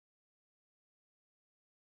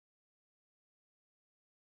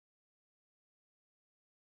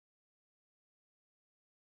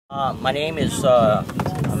My name is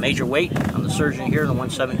Major Waite. I'm the surgeon here in the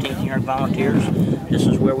 117th New York Volunteers. This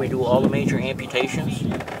is where we do all the major amputations.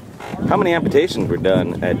 How many amputations were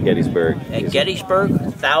done at Gettysburg? At Gettysburg,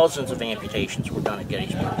 thousands of amputations were done at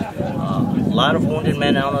Gettysburg. A lot of wounded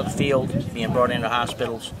men out on the field being brought into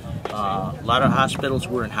hospitals. A lot of hospitals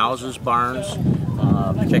were in houses, barns,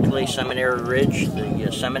 particularly Seminary Ridge.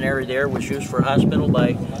 The seminary there was used for a hospital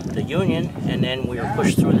by the Union, and then we were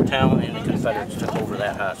pushed through the town and the Confederates took over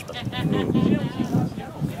that hospital.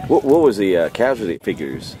 What was the casualty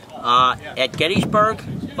figures? At Gettysburg,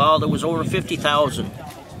 well, there was over 50,000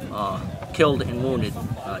 killed and wounded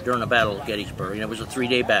during the Battle of Gettysburg, and it was a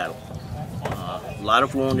 3-day battle. A lot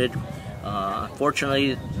of wounded.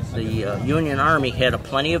 Unfortunately, the Union Army had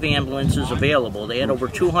plenty of ambulances available. They had over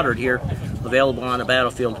 200 here available on the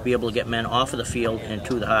battlefield to be able to get men off of the field and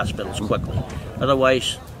to the hospitals quickly.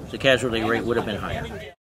 Otherwise, the casualty rate would have been higher.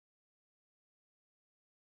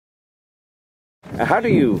 How do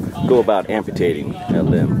you go about amputating a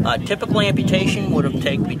limb? Typical amputation would have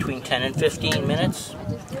taken between 10 and 15 minutes.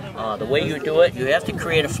 The way you do it, you have to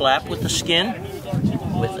create a flap with the skin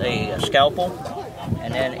with a scalpel,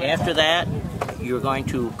 and then after that you're going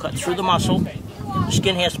to cut through the muscle. The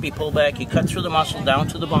skin has to be pulled back. You cut through the muscle down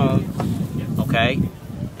to the bone, okay?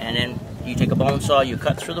 And then you take a bone saw, you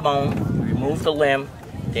cut through the bone, remove the limb,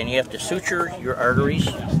 then you have to suture your arteries,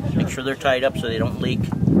 make sure they're tied up so they don't leak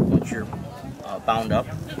once you're bound up.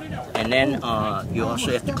 And then you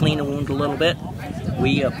also have to clean the wound a little bit.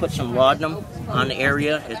 We put some laudanum on the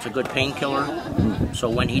area. It's a good painkiller, so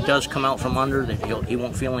when he does come out from under, he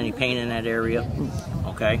won't feel any pain in that area,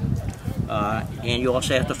 okay? And you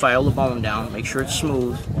also have to file the bone down, make sure it's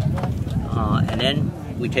smooth. And then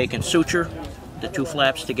we take and suture the two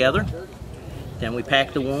flaps together. Then we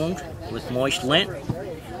pack the wound with moist lint,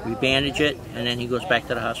 we bandage it, and then he goes back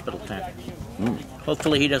to the hospital tent.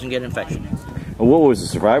 Hopefully he doesn't get infection. What was the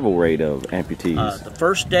survival rate of amputees? The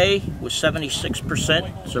first day was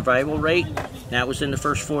 76% survival rate. That was in the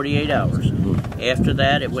first 48 hours. After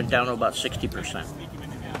that, it went down to about 60%.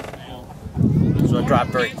 So it dropped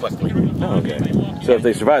very quickly. Oh, okay. So if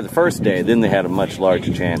they survived the first day, then they had a much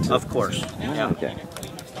larger chance. Of course. Yeah. Okay.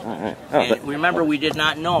 All right. And remember, we did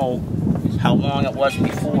not know how long it was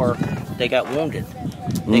before they got wounded.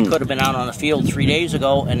 They could have been out on the field 3 days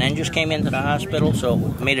ago and then just came into the hospital, so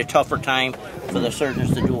it made a tougher time for the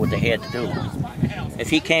surgeons to do what they had to do. If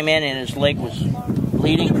he came in and his leg was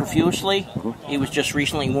bleeding profusely, he was just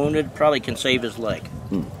recently wounded, probably can save his leg.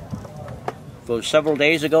 If it was several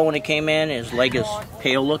days ago when he came in, his leg is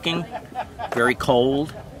pale looking, very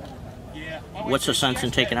cold. What's the sense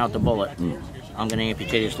in taking out the bullet? I'm going to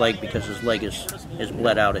amputate his leg because his leg is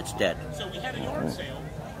bled out, it's dead.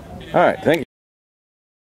 All right, thank you.